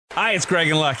Hi, it's Greg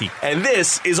and Lucky. And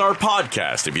this is our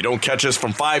podcast. If you don't catch us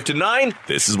from 5 to 9,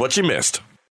 this is what you missed.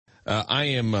 I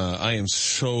am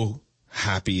so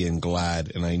happy and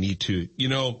glad, and I need to,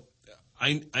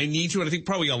 I need to, and I think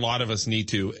probably a lot of us need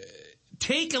to,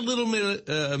 take a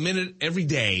minute every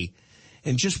day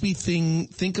and just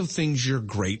think of things you're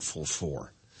grateful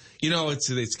for.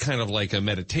 It's kind of like a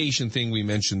meditation thing. We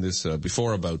mentioned this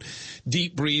before about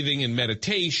deep breathing and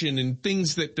meditation and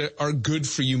things that are good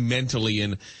for you mentally.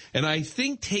 And I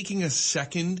think taking a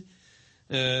second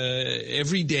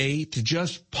every day to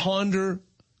just ponder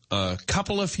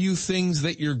a few things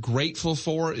that you're grateful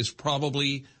for is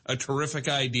probably a terrific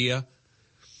idea.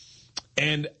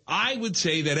 And I would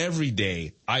say that every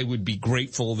day I would be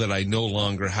grateful that I no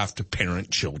longer have to parent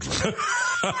children.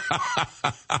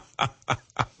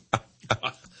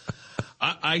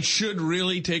 I should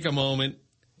really take a moment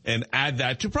and add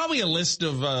that to probably a list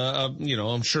of,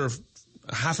 I'm sure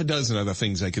half a dozen other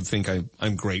things I could think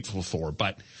I'm grateful for.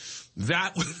 But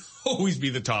that would always be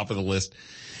the top of the list.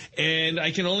 And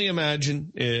I can only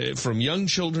imagine from young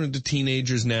children to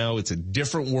teenagers now, it's a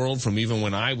different world from even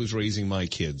when I was raising my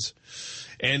kids.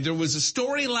 And there was a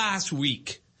story last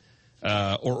week,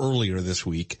 or earlier this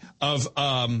week, of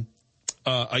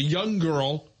a young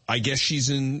girl. I guess she's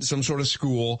in some sort of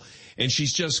school, and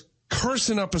she's just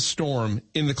cursing up a storm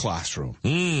in the classroom.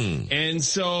 And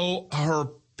so her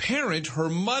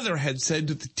mother had said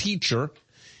to the teacher,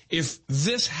 if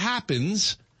this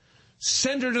happens,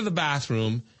 send her to the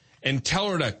bathroom and tell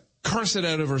her to curse it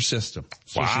out of her system.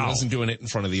 So she wasn't doing it in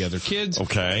front of the other kids.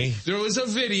 Okay. There was a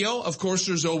video. Of course,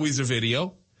 there's always a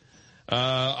video.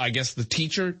 I guess the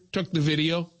teacher took the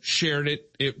video, shared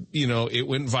it. It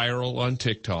went viral on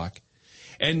TikTok.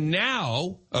 And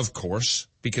now, of course,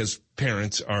 because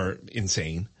parents are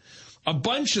insane, a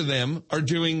bunch of them are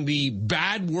doing the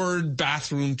bad word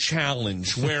bathroom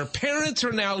challenge, where parents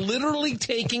are now literally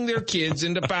taking their kids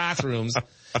into bathrooms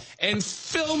and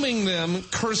filming them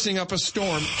cursing up a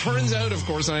storm. Turns out, of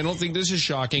course, and I don't think this is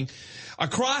shocking,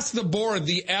 across the board,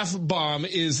 the F-bomb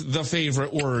is the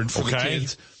favorite word for the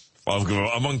kids.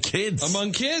 Among kids?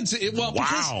 Among kids.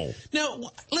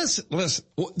 Now, listen,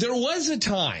 there was a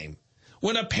time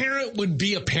when a parent would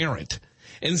be a parent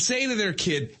and say to their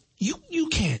kid, you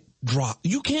can't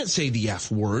say the F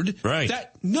word. Right.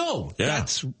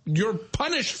 You're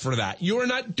punished for that. You're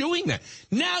not doing that.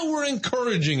 Now we're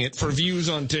encouraging it for views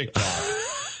on TikTok.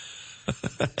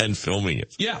 And filming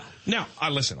it. Yeah. Now,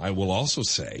 I will also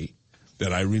say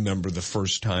that I remember the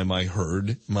first time I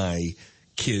heard my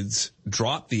kids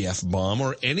drop the F-bomb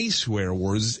or any swear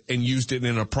words and used it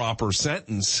in a proper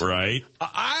sentence. Right.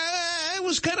 I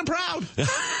was kind of proud.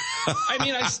 I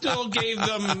mean, I still gave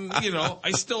them,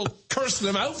 I still cursed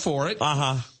them out for it.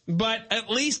 But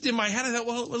at least in my head, I thought,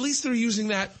 well, at least they're using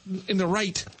that in the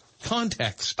right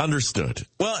context. Understood.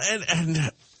 Well, and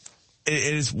it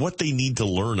is what they need to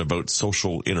learn about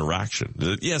social interaction.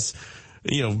 Yes,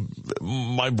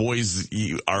 my boys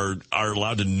are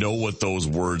allowed to know what those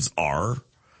words are.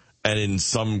 And in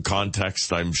some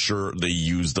context, I'm sure they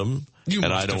use them. And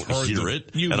I don't hear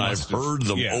it. And I've heard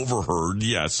them overheard.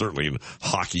 Yeah, certainly in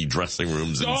hockey dressing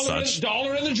rooms and such.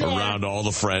 Dollar in the jar. Around all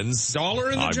the friends.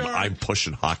 Dollar in the jar. I'm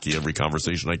pushing hockey every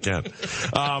conversation I can.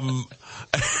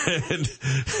 And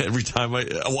every time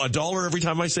a dollar every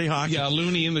time I say hockey. Yeah,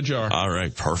 loony in the jar. All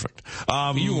right, perfect.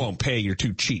 You won't pay. You're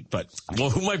too cheap. But who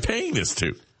am I paying this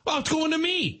to? Well, it's going to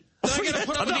me. Then I got to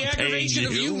put up with the aggravation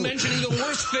of you mentioning the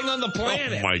worst thing on the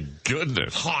planet. Oh, my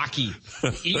goodness. Hockey.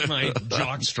 Eat my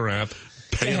jockstrap.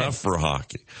 Pay enough for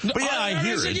hockey. But yeah, I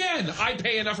hear it. Again, I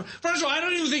pay enough for... First of all, I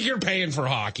don't even think you're paying for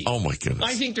hockey. Oh, my goodness.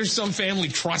 I think there's some family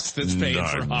trust that's paying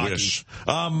for hockey. I wish.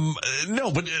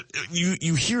 No, but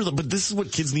you hear them, but this is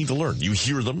what kids need to learn. You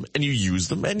hear them and you use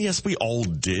them. And yes, we all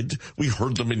did. We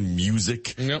heard them in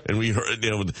music. Yep. And we heard,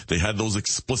 they had those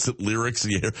explicit lyrics.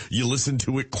 And you listened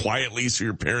to it quietly so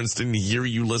your parents didn't hear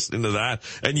you listening to that.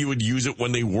 And you would use it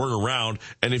when they weren't around.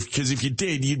 And because if you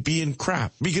did, you'd be in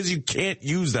crap. Because you can't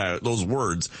use those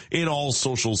words in all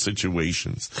social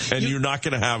situations. And you're not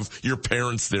going to have your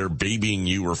parents there babying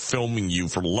you or filming you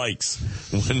for likes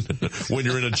when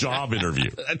you're in a job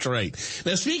interview. That's right.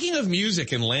 Now, speaking of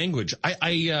music and language,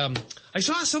 I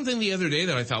saw something the other day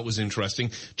that I thought was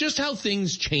interesting, just how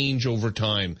things change over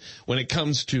time when it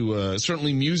comes to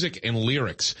certainly music and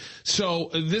lyrics.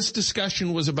 So this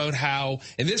discussion was about how,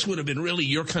 and this would have been really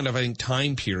your kind of, I think,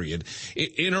 time period,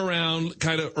 in around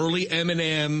kind of early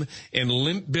Eminem and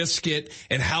Limp Bizkit,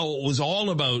 and how it was all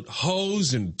about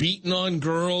hoes and beating on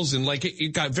girls, and like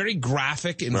it got very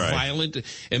graphic and violent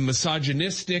and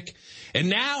misogynistic. And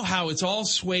now how it's all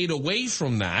swayed away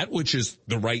from that, which is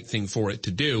the right thing for it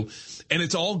to do, and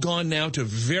it's all gone now to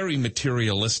very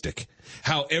materialistic.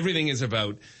 How everything is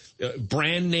about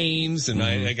brand names, and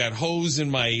I got hose in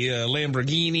my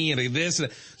Lamborghini, and this.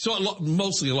 And so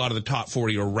mostly a lot of the top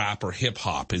 40 or rap or hip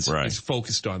hop is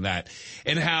focused on that.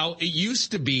 And how it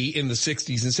used to be in the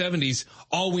 60s and 70s,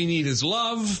 all we need is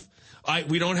love.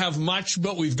 We don't have much,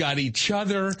 but we've got each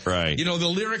other. Right. You know, the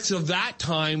lyrics of that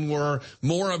time were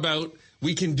more about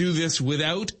we can do this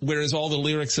without, whereas all the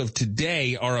lyrics of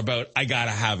today are about I gotta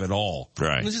have it all.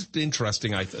 Right. And it's just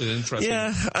interesting.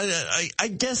 Yeah, I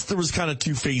guess there was kind of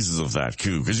two phases of that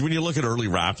too, because when you look at early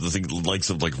rap, the things likes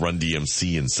of like Run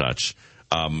DMC and such.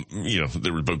 You know, they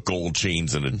were about gold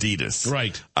chains and Adidas.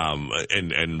 Right.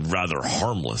 And rather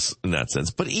harmless in that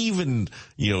sense. But even,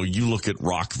 you know, you look at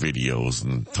rock videos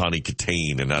and Tawny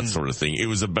Katane and that sort of thing. It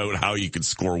was about how you could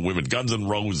score women. Guns N'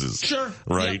 Roses. Sure.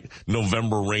 Right? Yep.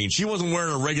 November Rain. She wasn't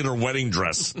wearing a regular wedding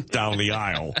dress down the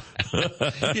aisle.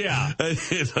 Yeah.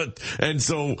 And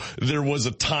so there was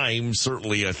a time,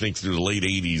 certainly I think through the late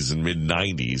 80s and mid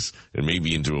 90s and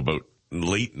maybe into about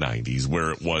late 90s,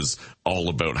 where it was all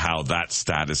about how that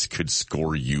status could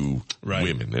score you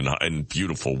women and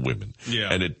beautiful women.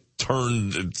 Yeah. And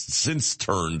it's since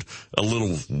turned a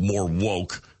little more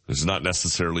woke. It's not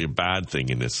necessarily a bad thing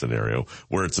in this scenario,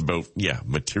 where it's about,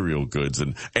 material goods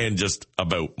and just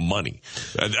about money.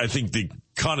 I think the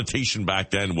connotation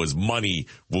back then was money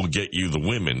will get you the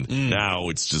women. Now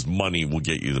it's just money will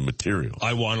get you the material.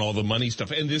 I want all the money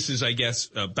stuff. And this is, I guess,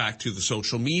 back to the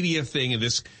social media thing, and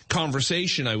this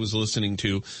conversation I was listening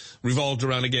to revolved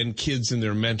around, again, kids and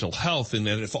their mental health, and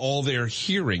that if all they're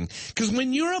hearing, because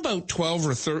when you're about 12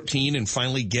 or 13 and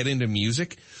finally get into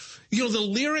music, you know, the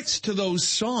lyrics to those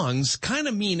songs kind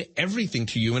of mean everything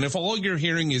to you. And if all you're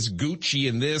hearing is Gucci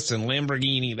and this and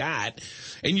Lamborghini that,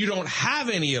 and you don't have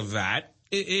any of that,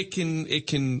 it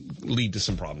can lead to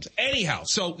some problems. Anyhow,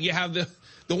 so you have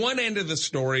the one end of the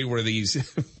story where these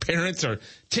parents are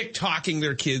TikToking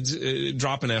their kids,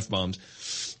 dropping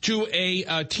F-bombs, to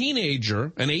a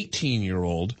teenager, an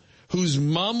 18-year-old, whose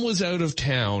mom was out of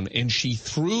town, and she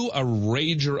threw a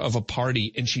rager of a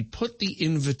party, and she put the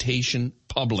invitation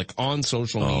public on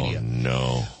social media. Oh,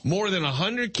 no. More than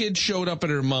 100 kids showed up at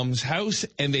her mom's house,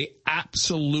 and they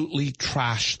absolutely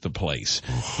trashed the place.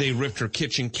 They ripped her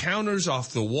kitchen counters off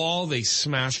the wall. They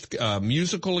smashed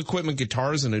musical equipment,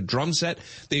 guitars, and a drum set.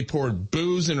 They poured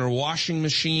booze in her washing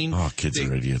machine. Oh, kids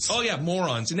are idiots. Oh, yeah,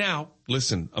 morons. Now,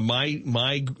 listen,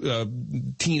 my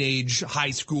teenage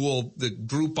high school, the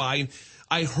group I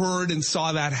heard and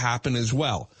saw that happen as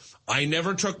well. I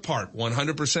never took part,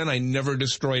 100%. I never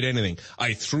destroyed anything.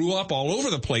 I threw up all over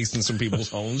the place in some people's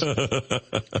homes,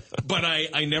 but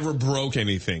I never broke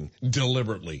anything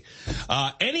deliberately.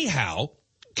 Anyhow,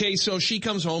 okay, so she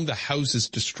comes home, the house is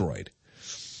destroyed.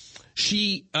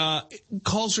 She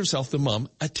calls herself, the mom,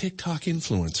 a TikTok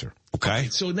influencer. Okay.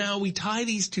 So now we tie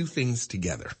these two things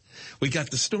together. We got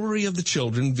the story of the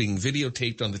children being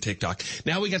videotaped on the TikTok.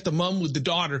 Now we got the mom with the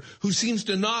daughter who seems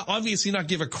to obviously not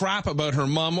give a crap about her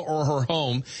mom or her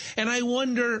home. And I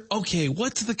wonder, okay,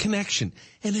 what's the connection?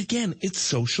 And again, it's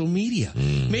social media.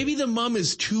 Maybe the mom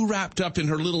is too wrapped up in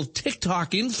her little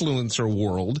TikTok influencer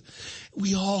world.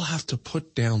 We all have to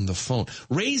put down the phone.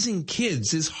 Raising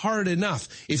kids is hard enough.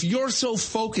 If you're so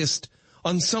focused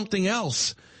on something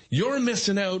else, you're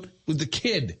missing out with the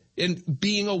kid and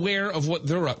being aware of what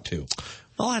they're up to.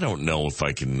 Well, I don't know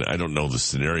I don't know the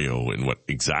scenario and what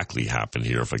exactly happened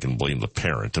here, if I can blame the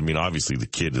parent. I mean, obviously the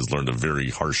kid has learned a very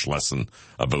harsh lesson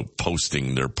about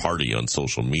posting their party on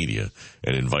social media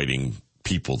and inviting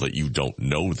people that you don't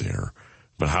know there.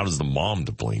 But how does the mom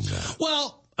to blame that?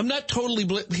 Well, I'm not totally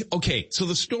okay, so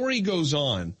the story goes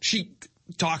on. She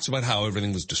talks about how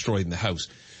everything was destroyed in the house.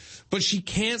 But she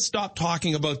can't stop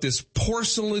talking about this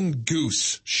porcelain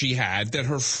goose she had that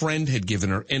her friend had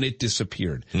given her, and it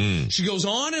disappeared. She goes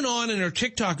on in her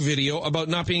TikTok video about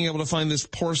not being able to find this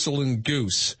porcelain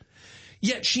goose.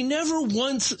 Yet she never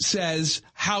once says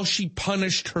how she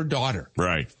punished her daughter.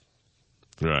 Right.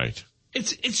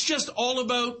 It's just all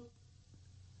about,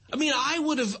 I mean, I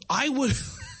would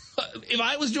if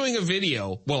I was doing a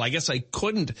video, well, I guess I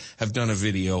couldn't have done a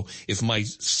video if my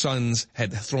sons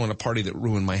had thrown a party that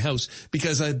ruined my house,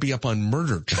 because I'd be up on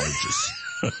murder charges.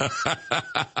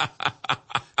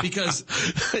 Because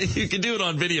you could do it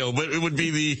on video, but it would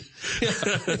be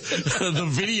the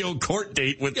video court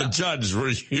date with the judge where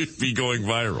you'd be going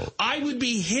viral. I would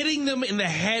be hitting them in the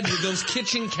head with those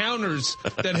kitchen counters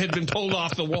that had been pulled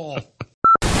off the wall.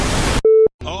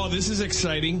 Oh, this is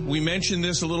exciting. We mentioned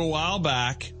this a little while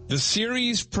back. The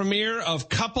series premiere of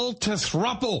Couple to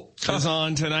Throuple is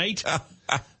on tonight.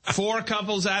 4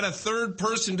 couples add a third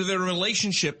person to their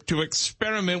relationship to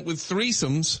experiment with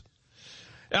threesomes.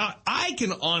 Now, I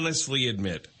can honestly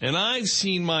admit, and I've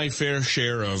seen my fair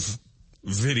share of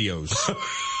videos.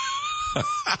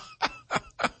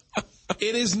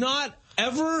 It is not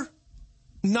ever,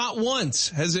 not once,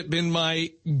 has it been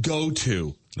my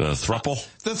go-to. The throuple?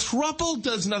 The throuple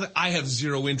does nothing. I have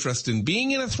zero interest in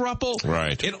being in a throuple.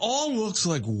 Right. It all looks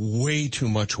like way too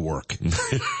much work.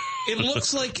 It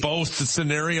looks like both the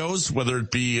scenarios, whether it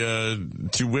be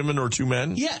 2 women or 2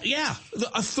 men. Yeah.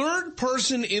 A third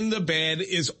person in the bed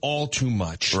is all too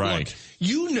much. Right.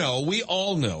 Look, we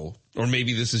all know, or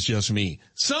maybe this is just me.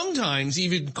 Sometimes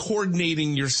even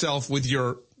coordinating yourself with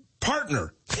your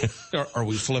partner. Are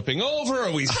we flipping over?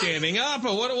 Are we standing up?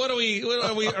 Or what are we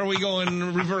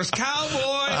going reverse cowboy?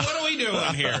 What are we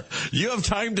doing here? You have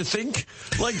time to think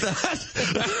like that?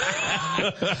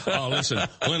 Oh, listen,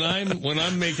 when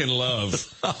I'm making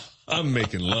love, I'm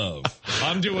making love.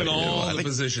 I'm doing all the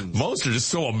positions. Most are just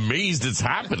so amazed it's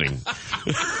happening.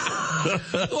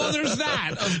 Well, there's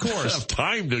that, of course. Have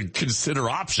time to consider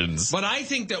options. But I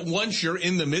think that once you're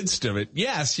in the midst of it,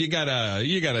 yes, you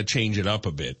gotta change it up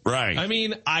a bit. Right. I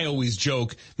mean, I always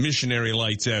joke, missionary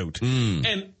lights out.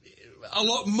 And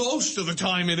most of the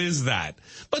time it is that.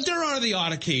 But there are the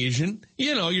odd occasion,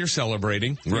 you're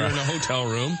celebrating. You're in a hotel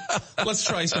room. Let's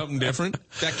try something different.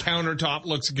 That countertop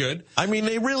looks good. I mean,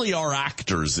 they really are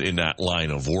actors in that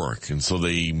line of work. And so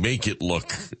they make it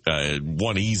look,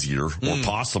 easier, more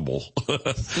possible,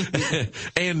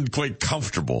 and quite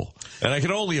comfortable. And I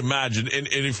can only imagine, and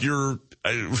if you're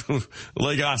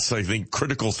like us, I think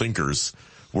critical thinkers,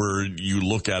 where you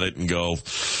look at it and go,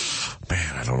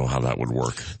 man, I don't know how that would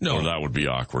work. No. Or that would be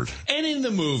awkward. And in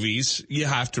the movies, you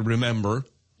have to remember,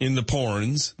 in the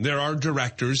porns, there are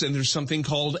directors and there's something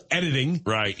called editing.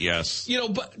 Right, yes.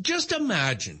 But just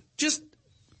imagine, just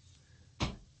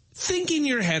think in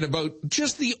your head about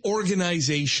just the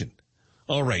organization.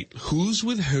 All right, who's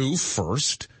with who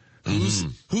first?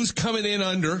 Who's coming in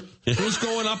under? Who's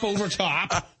going up over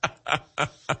top?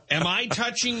 Am I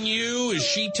touching you? Is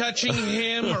she touching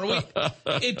him?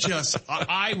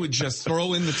 I would just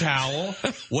throw in the towel,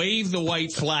 wave the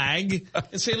white flag,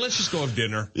 and say, let's just go have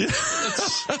dinner.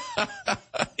 It's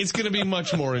going to be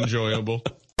much more enjoyable.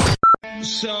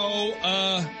 So,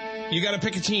 you got to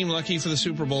pick a team, Lucky, for the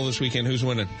Super Bowl this weekend. Who's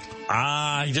winning?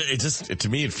 To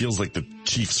me, it feels like the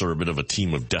Chiefs are a bit of a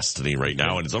team of destiny right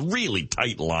now, and it's a really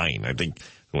tight line. I think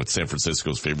San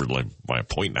Francisco's favored by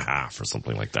 1.5 or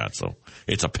something like that. So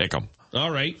it's a pick 'em.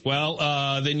 All right.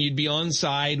 Well, then you'd be on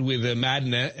side with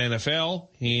Madden NFL,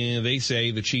 and they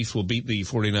say the Chiefs will beat the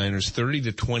 49ers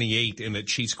 30-28, and that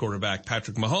Chiefs quarterback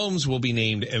Patrick Mahomes will be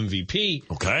named MVP.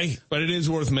 Okay. But it is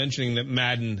worth mentioning that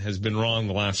Madden has been wrong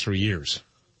the last 3 years.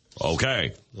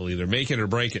 Okay. They'll either make it or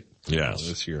break it. Yes.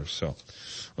 This year. So,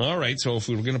 all right. So if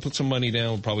we were going to put some money down,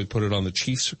 we'll probably put it on the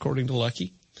Chiefs, according to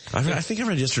Lucky. I think I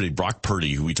read yesterday, Brock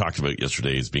Purdy, who we talked about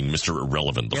yesterday as being Mr.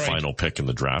 Irrelevant, the final pick in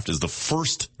the draft, is the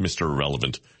first Mr.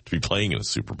 Irrelevant to be playing in a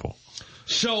Super Bowl.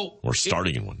 So, or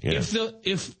starting in one. Yeah.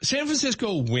 If San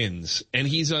Francisco wins and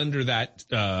he's under that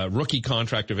rookie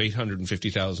contract of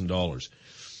 $850,000,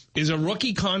 is a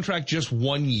rookie contract just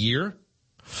 1 year?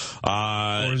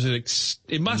 Or is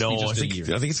it must be just a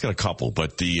year. I think it's got a couple,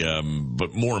 but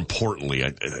but more importantly,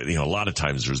 a lot of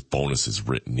times there's bonuses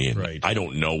written in. Right. I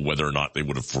don't know whether or not they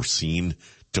would have foreseen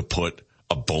to put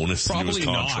a bonus into his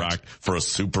contract for a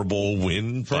Super Bowl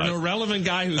win. For an irrelevant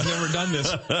guy who's never done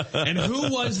this. And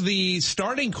who was the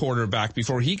starting quarterback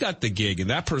before he got the gig? And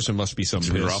that person must be some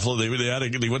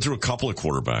Ruffalo. They went through a couple of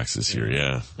quarterbacks this year.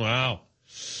 Yeah. Wow.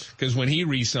 Because when he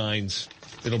re-signs,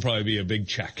 it'll probably be a big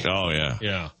check. Oh, yeah.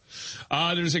 Yeah.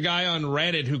 There's a guy on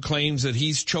Reddit who claims that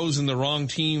he's chosen the wrong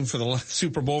team for the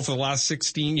Super Bowl for the last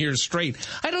 16 years straight.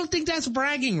 I don't think that's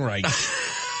bragging rights.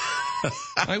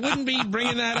 I wouldn't be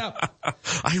bringing that up.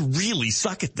 I really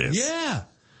suck at this. Yeah.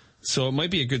 So it might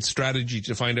be a good strategy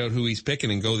to find out who he's picking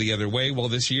and go the other way. Well,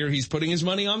 this year he's putting his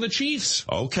money on the Chiefs.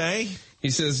 Okay. He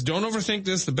says, don't overthink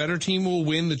this. The better team will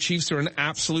win. The Chiefs are an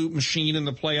absolute machine in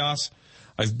the playoffs.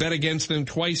 I've bet against them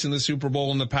twice in the Super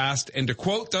Bowl in the past. And to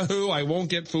quote the Who, I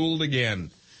won't get fooled again.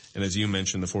 And as you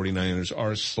mentioned, the 49ers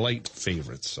are slight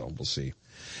favorites. So we'll see.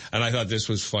 And I thought this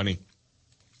was funny.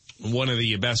 One of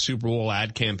the best Super Bowl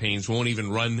ad campaigns won't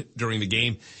even run during the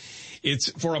game.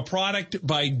 It's for a product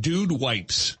by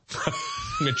Dudewipes,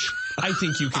 which I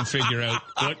think you can figure out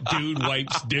what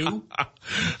Dudewipes do.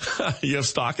 You have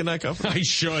stock in that company? I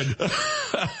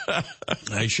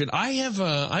should.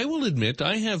 I will admit,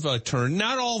 I have turned,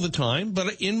 not all the time,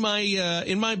 but in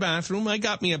my bathroom, I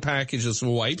got me a package of some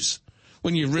wipes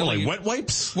when you really... Like wet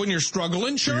wipes? When you're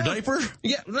struggling, sure. For your diaper?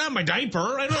 Yeah, not my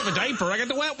diaper. I don't have a diaper. I got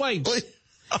the wet wipes.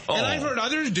 Oh. And I've heard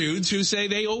other dudes who say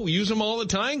they use them all the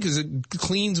time because it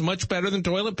cleans much better than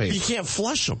toilet paper. You can't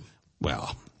flush them.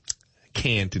 Well,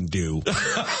 can't and do. Because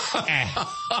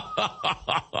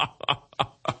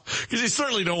you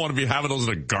certainly don't want to be having those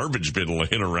in a garbage bin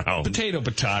laying around. Potato.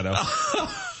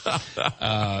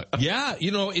 Yeah,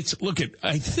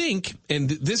 I think, and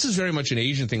this is very much an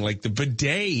Asian thing, like the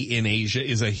bidet in Asia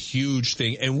is a huge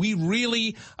thing. And we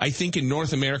really, I think in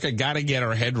North America, got to get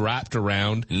our head wrapped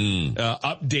around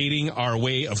updating our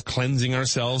way of cleansing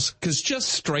ourselves. Because just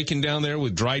striking down there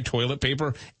with dry toilet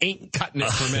paper ain't cutting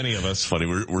it for many of us. It's funny,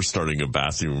 we're starting a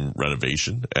bathroom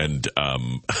renovation. And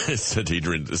I said to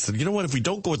Adrian, you know what, if we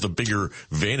don't go with the bigger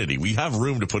vanity, we have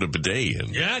room to put a bidet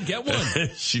in. Yeah, get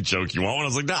one. She joked, you want one? I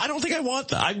was like, I don't think I want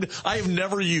that. I have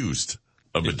never used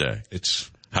a bidet.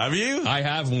 Have you? I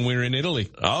have when we were in Italy.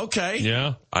 Okay.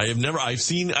 Yeah. I've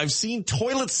seen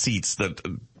toilet seats that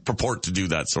purport to do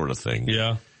that sort of thing.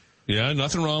 Yeah. Yeah,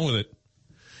 nothing wrong with it.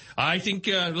 I think,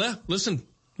 listen,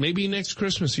 maybe next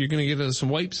Christmas you're going to get some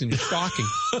wipes in your stocking.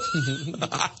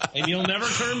 And you'll never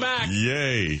turn back.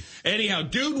 Yay. Anyhow,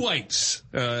 Dudewipes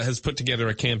has put together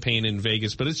a campaign in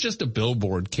Vegas, but it's just a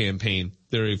billboard campaign.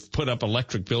 They've put up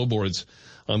electric billboards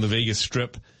on the Vegas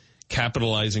Strip,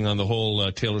 capitalizing on the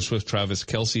whole Taylor Swift, Travis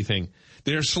Kelce thing.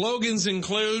 Their slogans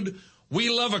include, "We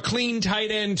love a clean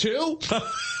tight end too."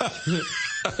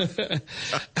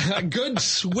 A good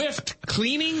swift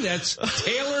cleaning that's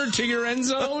tailored to your end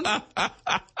zone.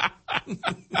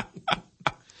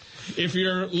 If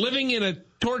you're living in a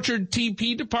tortured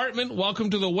TP department,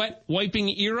 welcome to the wet wiping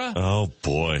era. Oh,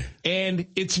 boy. And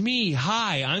it's me.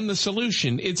 Hi, I'm the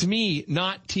solution. It's me,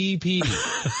 not TP.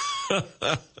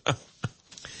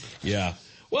 Yeah.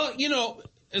 Well,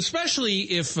 especially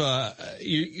if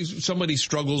somebody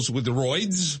struggles with the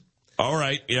roids. All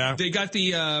right, yeah. They got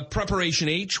the Preparation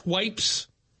H wipes,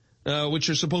 which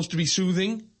are supposed to be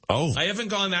soothing. Oh. I haven't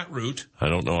gone that route. I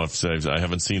don't know if I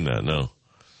haven't seen that, no.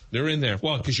 They're in there.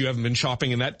 Well, because you haven't been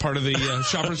shopping in that part of the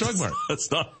Shoppers Drug Mart.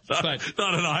 That's not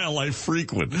an aisle I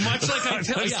frequent. Much like I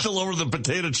tell you. I'm still over the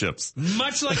potato chips.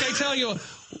 Much like I tell you,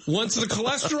 once the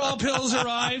cholesterol pills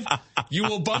arrive, you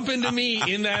will bump into me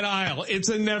in that aisle. It's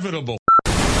inevitable.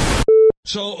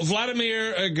 So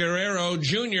Vladimir Guerrero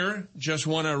Jr. just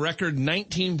won a record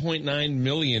 $19.9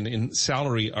 million in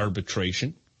salary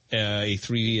arbitration. A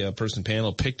three-person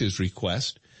panel picked his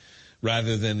request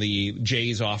rather than the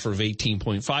Jays offer of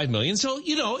 $18.5 million. So,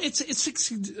 it's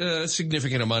a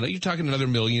significant amount. You're talking another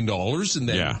 $1 million and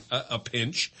then a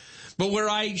pinch. But where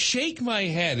I shake my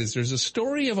head is there's a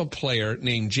story of a player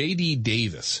named J.D.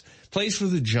 Davis, plays for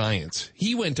the Giants.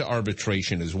 He went to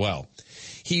arbitration as well.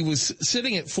 He was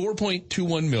sitting at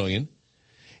 $4.21 million,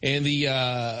 and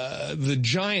the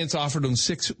Giants offered him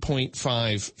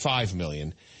 $6.55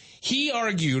 million. He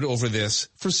argued over this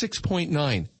for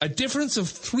 $6.9, a difference of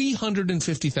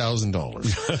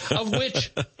 $350,000, of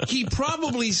which he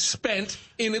probably spent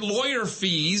in lawyer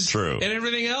fees. True. And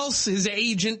everything else, his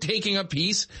agent taking a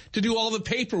piece to do all the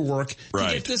paperwork to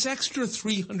get this extra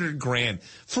 $300,000.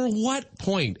 For what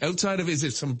point? Outside of, is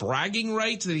it some bragging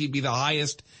rights that he'd be the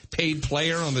highest paid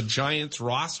player on the Giants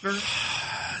roster?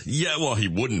 Yeah, well, he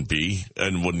wouldn't be,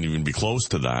 and wouldn't even be close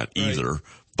to that either.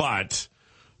 But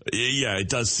yeah, it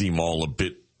does seem all a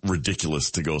bit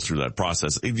ridiculous to go through that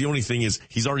process. The only thing is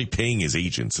he's already paying his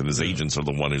agents, and his agents are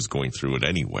the one who's going through it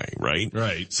anyway, right?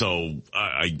 Right. So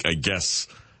I guess,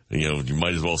 you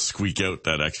might as well squeak out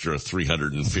that extra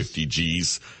 350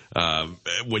 G's,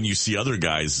 when you see other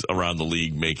guys around the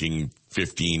league making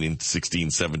 15 and 16,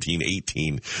 17,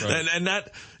 18. Right. And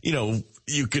that,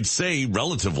 you could say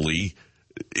relatively,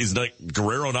 is not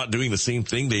Guerrero not doing the same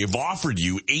thing? They've offered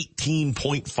you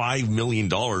 $18.5 million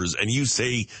and you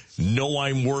say, no,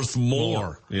 I'm worth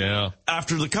more. Yeah.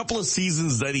 After the couple of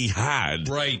seasons that he had,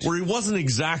 where he wasn't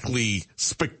exactly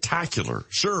spectacular.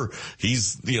 Sure,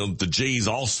 he's, the Jays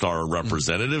all-star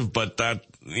representative, but that,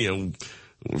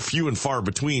 few and far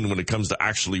between when it comes to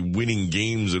actually winning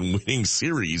games and winning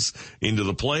series into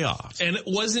the playoffs. And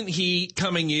wasn't he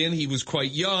coming in? He was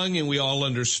quite young, and we all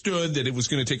understood that it was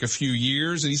going to take a few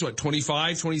years. And he's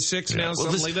 25, 26 now,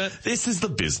 something like that? This is the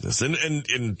business. And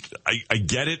I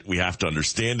get it. We have to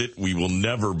understand it. We will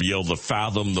never be able to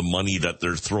fathom the money that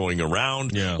they're throwing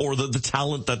around or the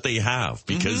talent that they have,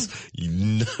 because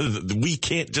we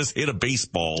can't just hit a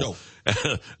baseball. No.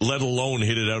 Let alone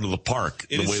hit it out of the park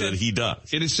the way that he does.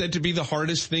 It is said to be the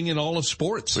hardest thing in all of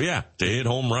sports. So to hit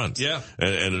home runs. Yeah.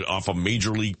 And off a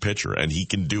major league pitcher, and he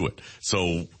can do it.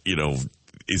 So,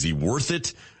 is he worth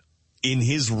it in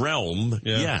his realm?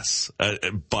 Yeah. Yes.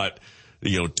 But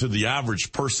to the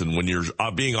average person, when you're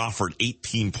being offered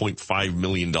 $18.5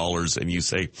 million and you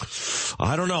say,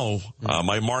 I don't know,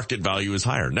 my market value is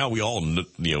higher. Now we all,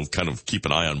 kind of keep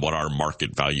an eye on what our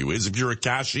market value is. If you're a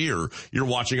cashier, you're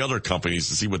watching other companies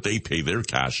to see what they pay their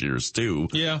cashiers too.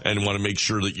 Yeah. And want to make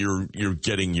sure that you're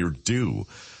getting your due.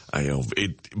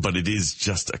 But it is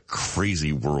just a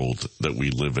crazy world that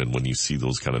we live in when you see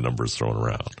those kind of numbers thrown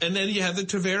around. And then you have the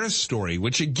Tavares story,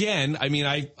 which again, I mean,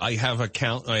 I have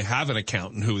an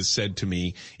accountant who has said to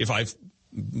me, if I've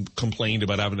complained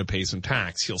about having to pay some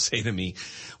tax, he'll say to me,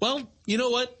 well, you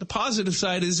know what? The positive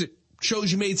side is it shows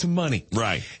you made some money.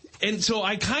 Right. And so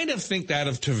I kind of think that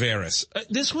of Tavares.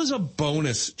 This was a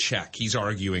bonus check he's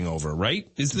arguing over,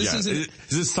 right? Is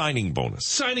a signing bonus?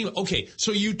 Signing. Okay.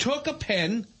 So you took a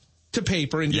pen to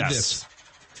paper and did this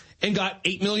and got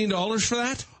 $8 million for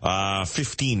that?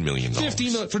 $15 million.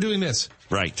 $15 million for doing this.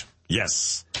 Right.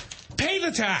 Yes. Pay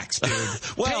the tax, dude.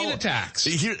 Pay the tax.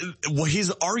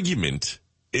 His argument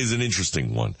is an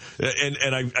interesting one.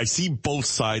 And I see both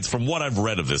sides from what I've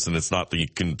read of this, and it's not the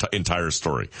entire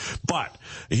story. But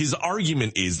his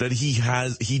argument is that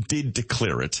he did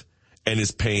declare it and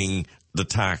is paying the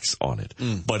tax on it.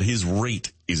 But his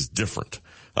rate is different.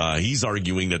 He's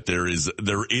arguing that there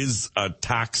is a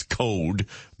tax code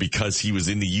because he was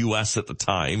in the U.S. at the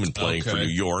time and playing for New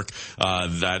York,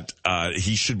 that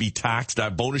he should be taxed,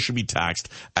 that bonus should be taxed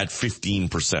at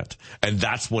 15%. And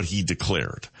that's what he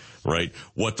declared, right?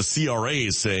 What the CRA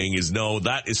is saying is, no,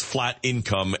 that is flat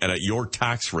income, and at your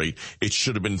tax rate, it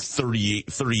should have been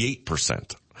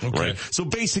 38%. Okay. Right. So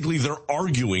basically they're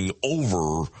arguing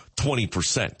over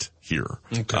 20% here.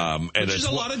 Okay. And which is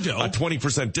a lot of dough. A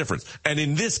 20% difference. And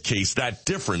in this case, that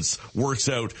difference works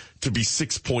out to be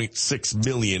 6.6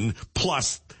 million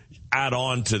plus add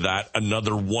on to that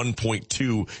another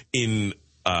 1.2 in,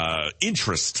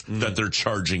 interest that they're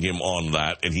charging him on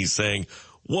that. And he's saying,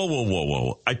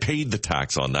 whoa. I paid the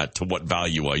tax on that to what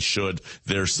value I should.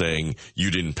 They're saying you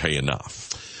didn't pay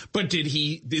enough. But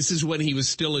this is when he was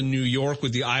still in New York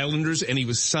with the Islanders and he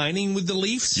was signing with the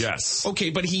Leafs? Yes. Okay,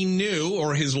 but he knew,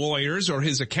 or his lawyers or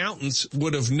his accountants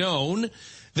would have known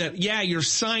that, you're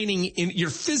you're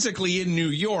physically in New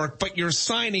York, but you're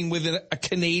signing with a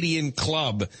Canadian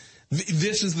club.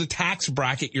 This is the tax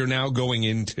bracket you're now going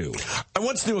into. I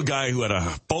once knew a guy who had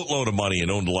a boatload of money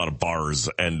and owned a lot of bars,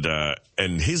 and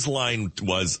his line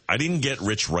was, I didn't get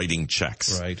rich writing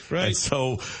checks. Right. And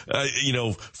so,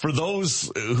 for those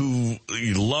who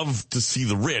love to see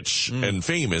the rich and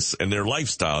famous and their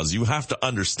lifestyles, you have to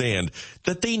understand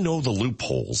that they know the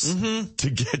loopholes to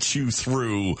get you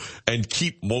through and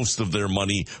keep most of their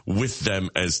money with them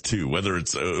as too, whether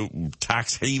it's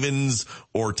tax havens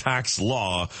or tax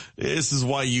law. This is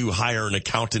why you hire an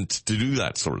accountant to do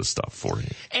that sort of stuff for you.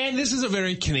 And this is a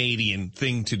very Canadian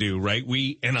thing to do, right?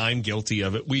 And I'm guilty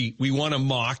of it. We want to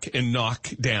mock and knock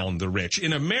down the rich.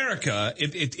 In America,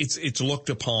 it's looked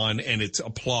upon and it's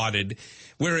applauded.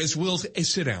 Whereas we'll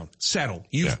sit down, settle.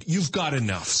 You've got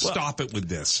enough. Stop it with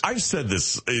this. I've said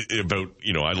this about,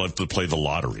 I love to play the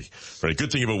lottery, right?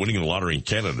 Good thing about winning the lottery in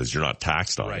Canada is you're not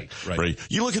taxed on it. Right.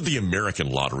 You look at the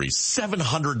American lottery,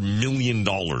 $700 million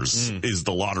is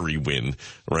the lottery win,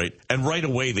 right? And right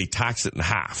away they tax it in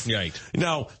half. Right.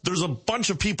 Now, there's a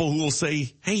bunch of people who will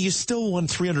say, hey, you still won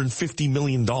 $350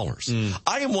 million.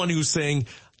 I am one who's saying,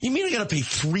 you mean I gotta pay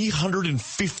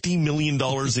 $350 million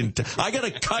I gotta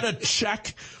cut a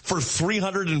check for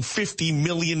 $350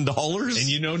 million?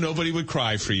 And nobody would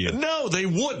cry for you. No, they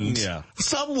wouldn't. Yeah.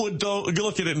 Some would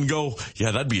look at it and go,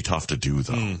 yeah, that'd be tough to do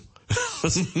though.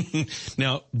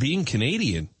 Now, being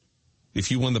Canadian, if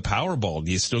you won the Powerball,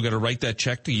 do you still gotta write that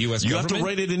check to U.S. government? You have to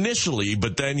write it initially,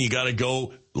 but then you gotta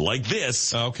go like this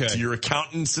to your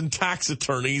accountants and tax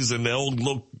attorneys, and they'll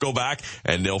go back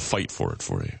and they'll fight for it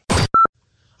for you.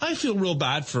 I feel real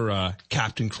bad for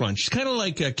Captain Crunch. It's kind of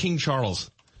like King Charles.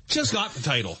 Just got the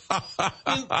title.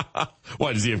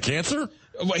 Why, does he have cancer?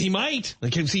 Well, he might.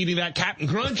 I can see that Captain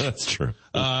Crunch. That's true.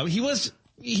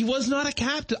 He was not a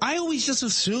captain. I always just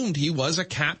assumed he was a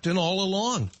captain all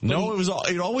along. No,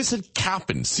 it always said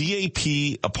captain.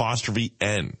 CAP''N.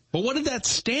 But what did that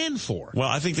stand for? Well,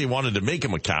 I think they wanted to make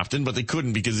him a captain, but they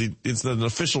couldn't because it's an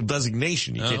official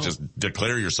designation. You can't just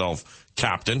declare yourself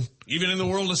captain. Even in the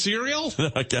world of cereal?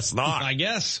 I guess not. I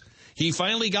guess. He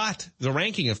finally got the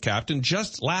ranking of captain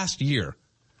just last year.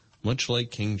 Much like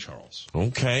King Charles.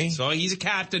 Okay. So he's a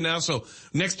captain now, so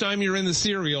next time you're in the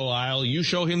cereal aisle, you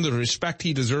show him the respect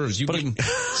he deserves. You give him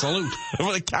salute.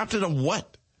 Well, a captain of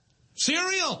what?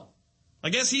 Cereal. I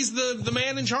guess he's the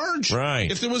man in charge.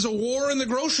 Right. If there was a war in the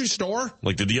grocery store.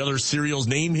 Like, did the other cereals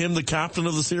name him the captain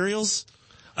of the cereals?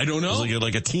 I don't know. Was it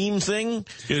like a team thing?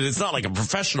 It's not like a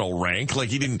professional rank. Like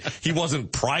he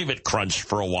wasn't private crunched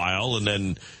for a while and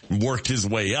then worked his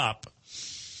way up.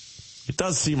 It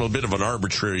does seem a bit of an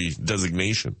arbitrary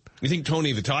designation. You think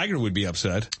Tony the Tiger would be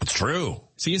upset? It's true.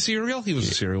 Is he a cereal? He was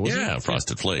a cereal, wasn't he? Yeah,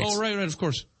 Frosted Flakes. Oh, right, of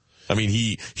course. I mean,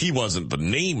 he wasn't the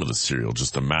name of the cereal,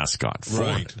 just a mascot for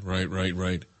it.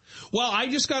 Right. Well, I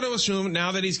just got to assume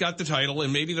now that he's got the title,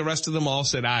 and maybe the rest of them all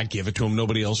said, give it to him.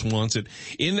 Nobody else wants it.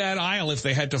 In that aisle, if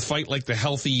they had to fight like the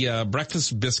healthy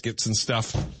breakfast biscuits and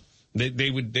stuff, they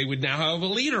would now have a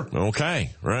leader.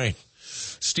 Okay, right.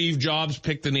 Steve Jobs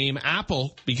picked the name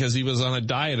Apple because he was on a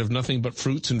diet of nothing but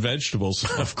fruits and vegetables.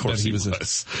 Of course he was.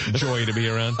 A joy to be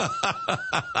around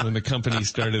when the company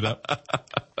started up.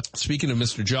 Speaking of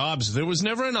Mr. Jobs, there was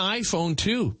never an iPhone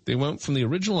 2. They went from the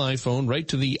original iPhone right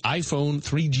to the iPhone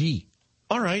 3G.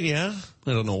 All right, yeah.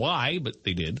 I don't know why, but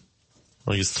they did.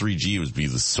 Well, I guess 3G would be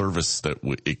the service that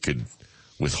it could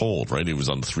withhold, right? It was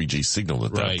on the 3G signal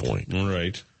at that point.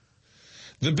 Right.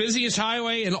 The busiest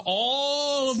highway in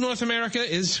all of North America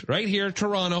is right here,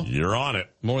 Toronto. You're on it.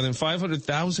 More than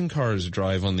 500,000 cars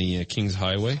drive on the Kings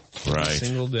Highway right. a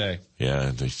single day.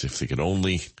 Yeah, if they could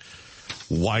only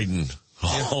widen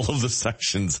all of the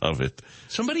sections of it.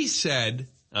 Somebody said,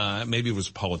 maybe it was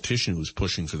a politician who was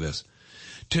pushing for this,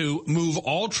 to move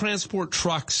all transport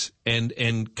trucks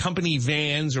and company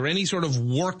vans or any sort of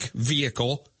work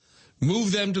vehicle,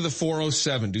 move them to the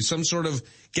 407, do some sort of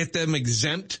get them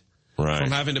exempt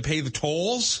from having to pay the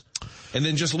tolls, and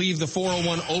then just leave the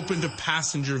 401 open to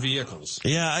passenger vehicles.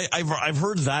 Yeah, I've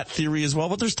heard that theory as well,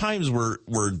 but there's times where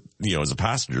as a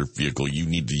passenger vehicle, you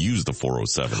need to use the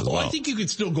 407 as well. I think you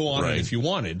could still go on it if you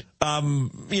wanted.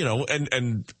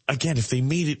 And again, if they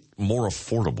made it more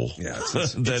affordable,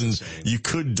 then you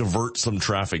could divert some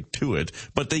traffic to it,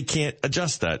 but they can't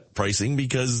adjust that pricing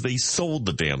because they sold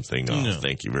the damn thing off. No.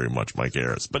 Thank you very much, Mike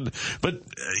Harris. But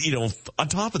on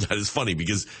top of that, it's funny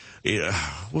because,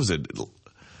 what was it?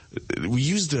 We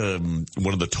used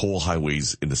one of the toll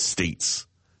highways in the States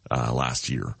last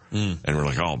year, and we're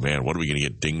like, oh man, what are we going to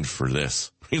get dinged for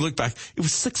this? You look back, it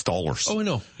was $6. Oh, I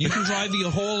know. You can drive the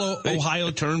whole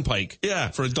Ohio Turnpike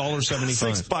for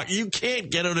 $1.75. $6. You can't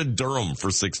get out of Durham for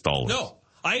 $6. No.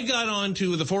 I got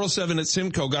onto the 407 at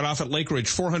Simcoe, got off at Lake Ridge,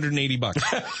 $480.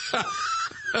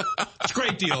 It's a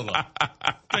great deal, though.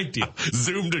 Great deal.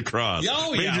 Zoomed across.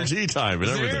 Oh, yeah. Major tea time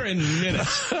and everything. There in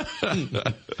minutes.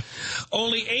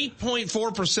 Only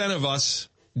 8.4% of us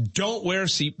don't wear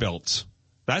seatbelts.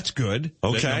 That's good.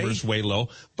 Okay. That number's way low.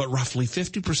 But roughly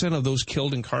 50% of those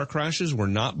killed in car crashes were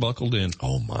not buckled in.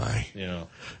 Oh, my. Yeah.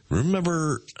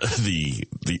 Remember the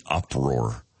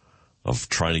uproar of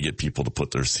trying to get people to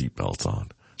put their seatbelts on?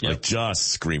 Yep. Like just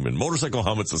screaming. Motorcycle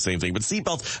helmets, the same thing. But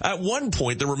seatbelts, at one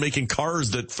point, they were making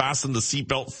cars that fastened the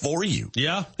seatbelt for you.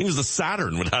 Yeah. I think it was the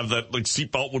Saturn would have that, like,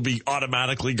 seatbelt would be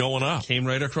automatically going up. Came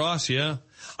right across, yeah.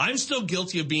 I'm still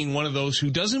guilty of being one of those who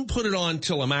doesn't put it on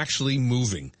till I'm actually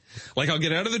moving. Like, I'll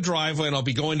get out of the driveway and I'll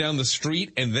be going down the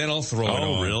street and then I'll throw it on.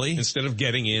 Oh, really? Instead of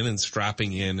getting in and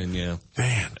strapping in and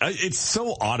Man, it's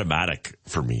so automatic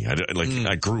for me.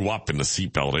 I grew up in the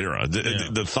seatbelt era.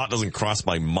 The thought doesn't cross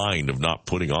my mind of not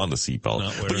putting on the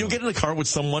seatbelt. But you'll get in the car with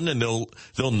someone and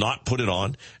they'll not put it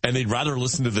on and they'd rather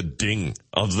listen to the ding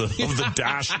of the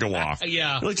dash go off.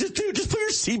 Yeah. Like, just put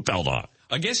your seatbelt on.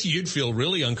 I guess you'd feel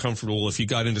really uncomfortable if you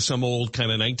got into some old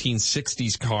kind of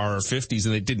 1960s car or 50s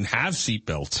and they didn't have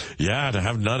seatbelts. Yeah, to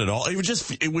have none at all.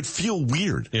 It would feel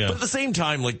weird. Yeah. But at the same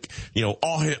time,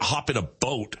 I'll hop in a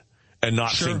boat and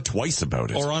not think twice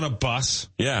about it. Or on a bus.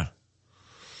 Yeah.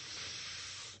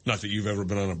 Not that you've ever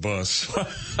been on a bus.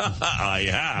 I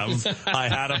have. I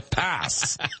had a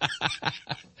pass.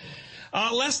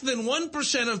 Less than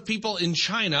 1% of people in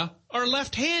China are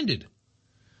left-handed.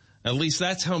 At least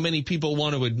that's how many people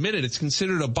want to admit it. It's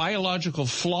considered a biological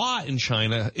flaw in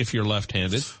China if you're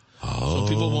left-handed. So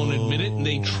people won't admit it, and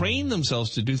they train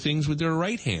themselves to do things with their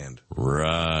right hand.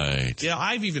 Right.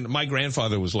 Yeah, my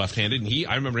grandfather was left-handed, and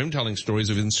I remember him telling stories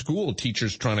of in school,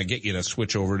 teachers trying to get you to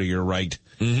switch over to your right.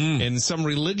 Mm-hmm. And some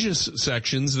religious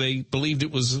sections, they believed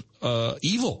it was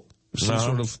evil. Some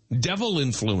sort of devil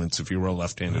influence if you were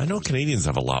left-handed. I know Canadians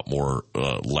have a lot more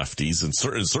lefties, and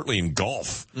certainly in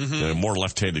golf, more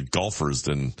left-handed golfers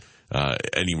than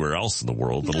anywhere else in the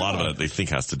world. A lot of it they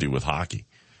think has to do with hockey.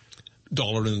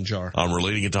 Dollar in the jar. I'm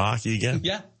relating it to hockey again?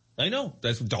 Yeah, I know.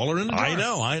 That's dollar in the jar. I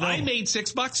know. I made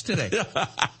 $6 today.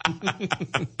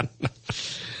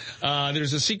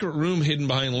 There's a secret room hidden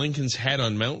behind Lincoln's head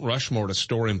on Mount Rushmore to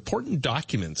store important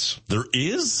documents. There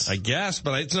is? I guess,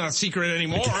 but it's not a secret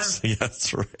anymore. Yeah,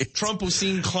 that's right. Trump was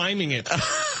seen climbing it,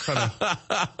 trying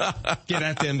to get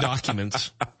at them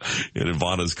documents. In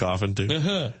Ivana's coffin,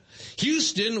 too.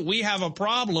 Houston, we have a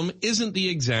problem, isn't the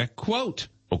exact quote.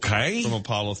 Okay. From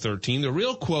Apollo 13. The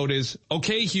real quote is,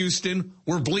 okay, Houston,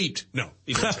 we're bleeped. No,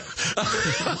 he didn't say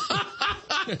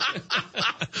it.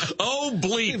 Oh,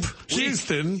 bleep.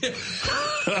 Houston.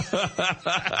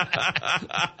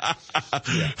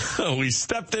 We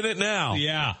stepped in it now.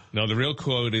 Yeah. No, the real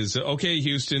quote is, okay,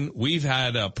 Houston, we've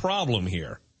had a problem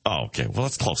here. Oh, okay. Well,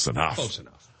 that's close enough. Close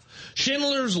enough.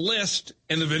 Schindler's List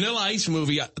and the Vanilla Ice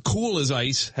movie, Cool as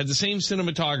Ice, had the same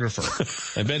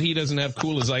cinematographer. I bet he doesn't have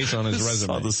Cool as Ice on his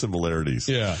resume. Saw the similarities.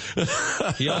 Yeah.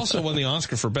 He also won the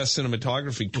Oscar for Best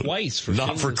Cinematography twice. For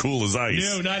Not for Cool as Ice.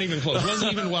 No, not even close.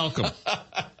 Wasn't even welcome.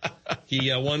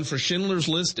 He won for Schindler's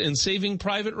List and Saving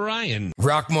Private Ryan.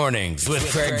 Rock Mornings with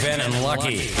Craig Venn and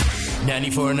Lucky.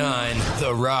 94.9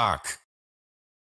 The Rock.